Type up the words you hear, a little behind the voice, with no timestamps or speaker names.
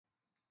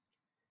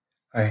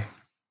Hi,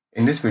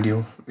 in this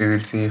video we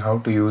will see how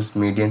to use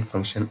median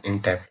function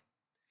in Tableau.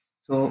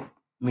 So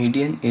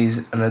median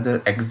is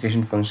another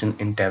aggregation function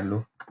in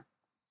Tableau.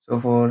 So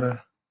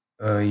for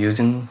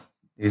using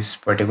this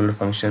particular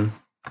function,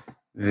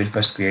 we will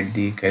first create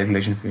the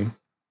calculation field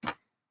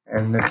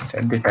and let's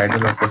set the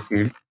title of the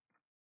field.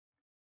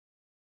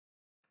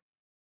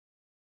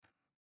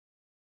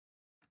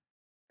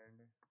 And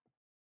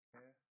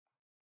here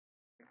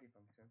set the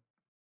function.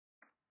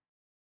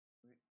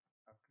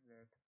 After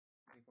that,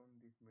 click on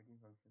this median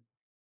function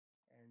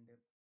and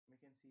we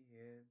can see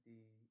here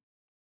the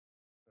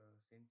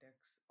syntax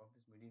of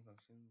this median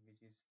function, which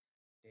is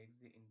takes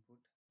the input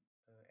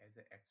as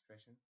an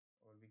expression,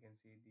 or we can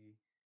see the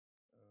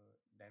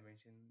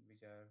dimension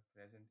which are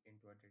present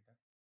into our data.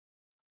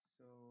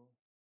 So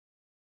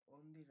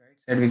on the right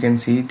side we can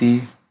see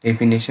the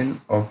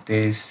definition of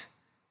this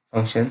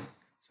function.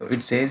 So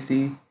it says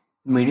the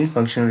median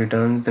function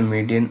returns the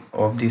median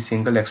of the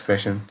single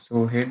expression.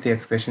 So here the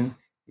expression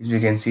is, we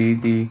can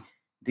see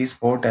these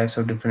four types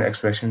of different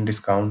expression: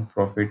 discount,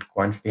 profit,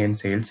 quantity, and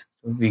sales.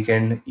 So we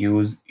can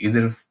use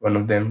either one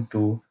of them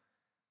to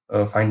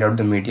find out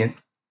the median.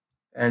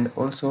 And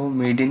also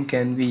median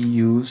can be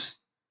used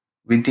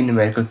with the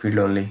numerical field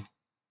only,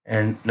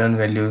 and none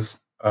values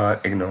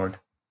are ignored.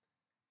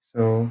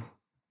 So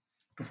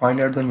to find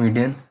out the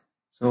median,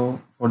 so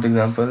for the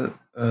example,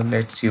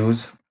 let's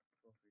use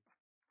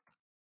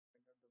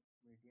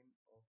median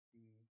of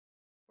the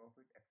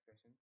profit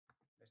expression.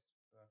 Let's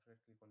after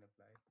click on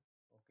apply.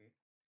 Okay,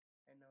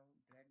 and now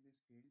drag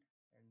this field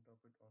and drop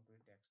it onto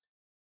the text.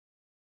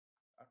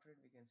 After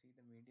it, we can see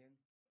the median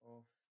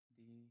of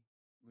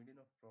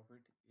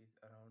profit is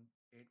around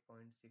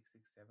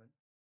 8.667.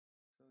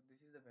 So this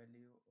is the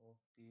value of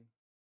the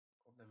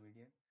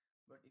median.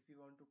 But if you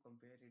want to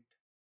compare it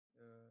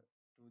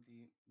to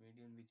the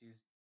median, which is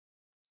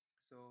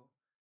so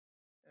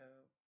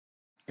uh,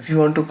 if you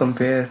want to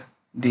compare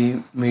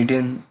the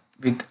median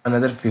with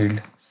another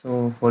field,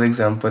 so for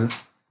example,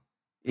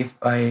 if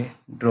I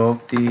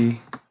drop the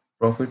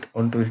profit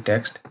onto the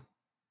text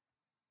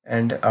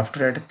and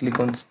after that click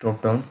on this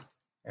drop down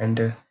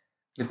and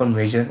click on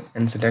measure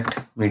and select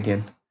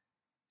median.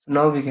 So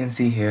now we can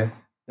see here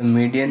the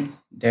median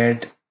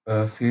that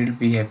field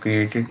we have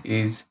created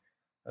is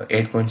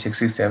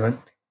 8.67,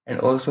 and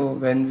also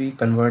when we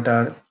convert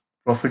our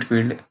profit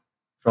field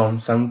from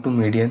sum to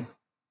median,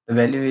 the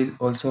value is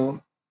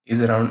also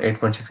is around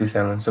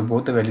 8.67. So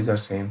both the values are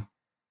same.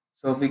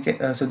 So we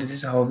can so this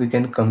is how we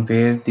can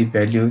compare the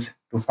values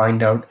to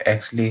find out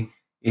actually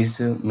is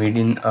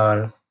median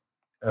are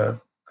uh,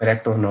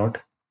 correct or not.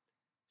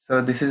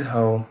 So this is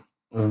how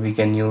we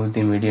can use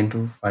the median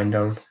to find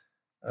out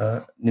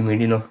the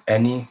median of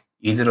any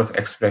either of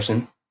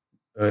expression.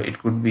 It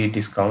could be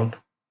discount,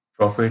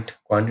 profit,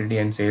 quantity,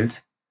 and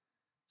sales.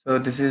 So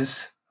this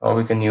is how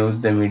we can use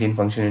the median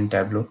function in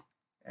Tableau.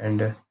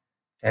 And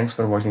thanks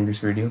for watching this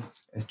video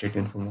and stay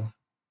tuned for more.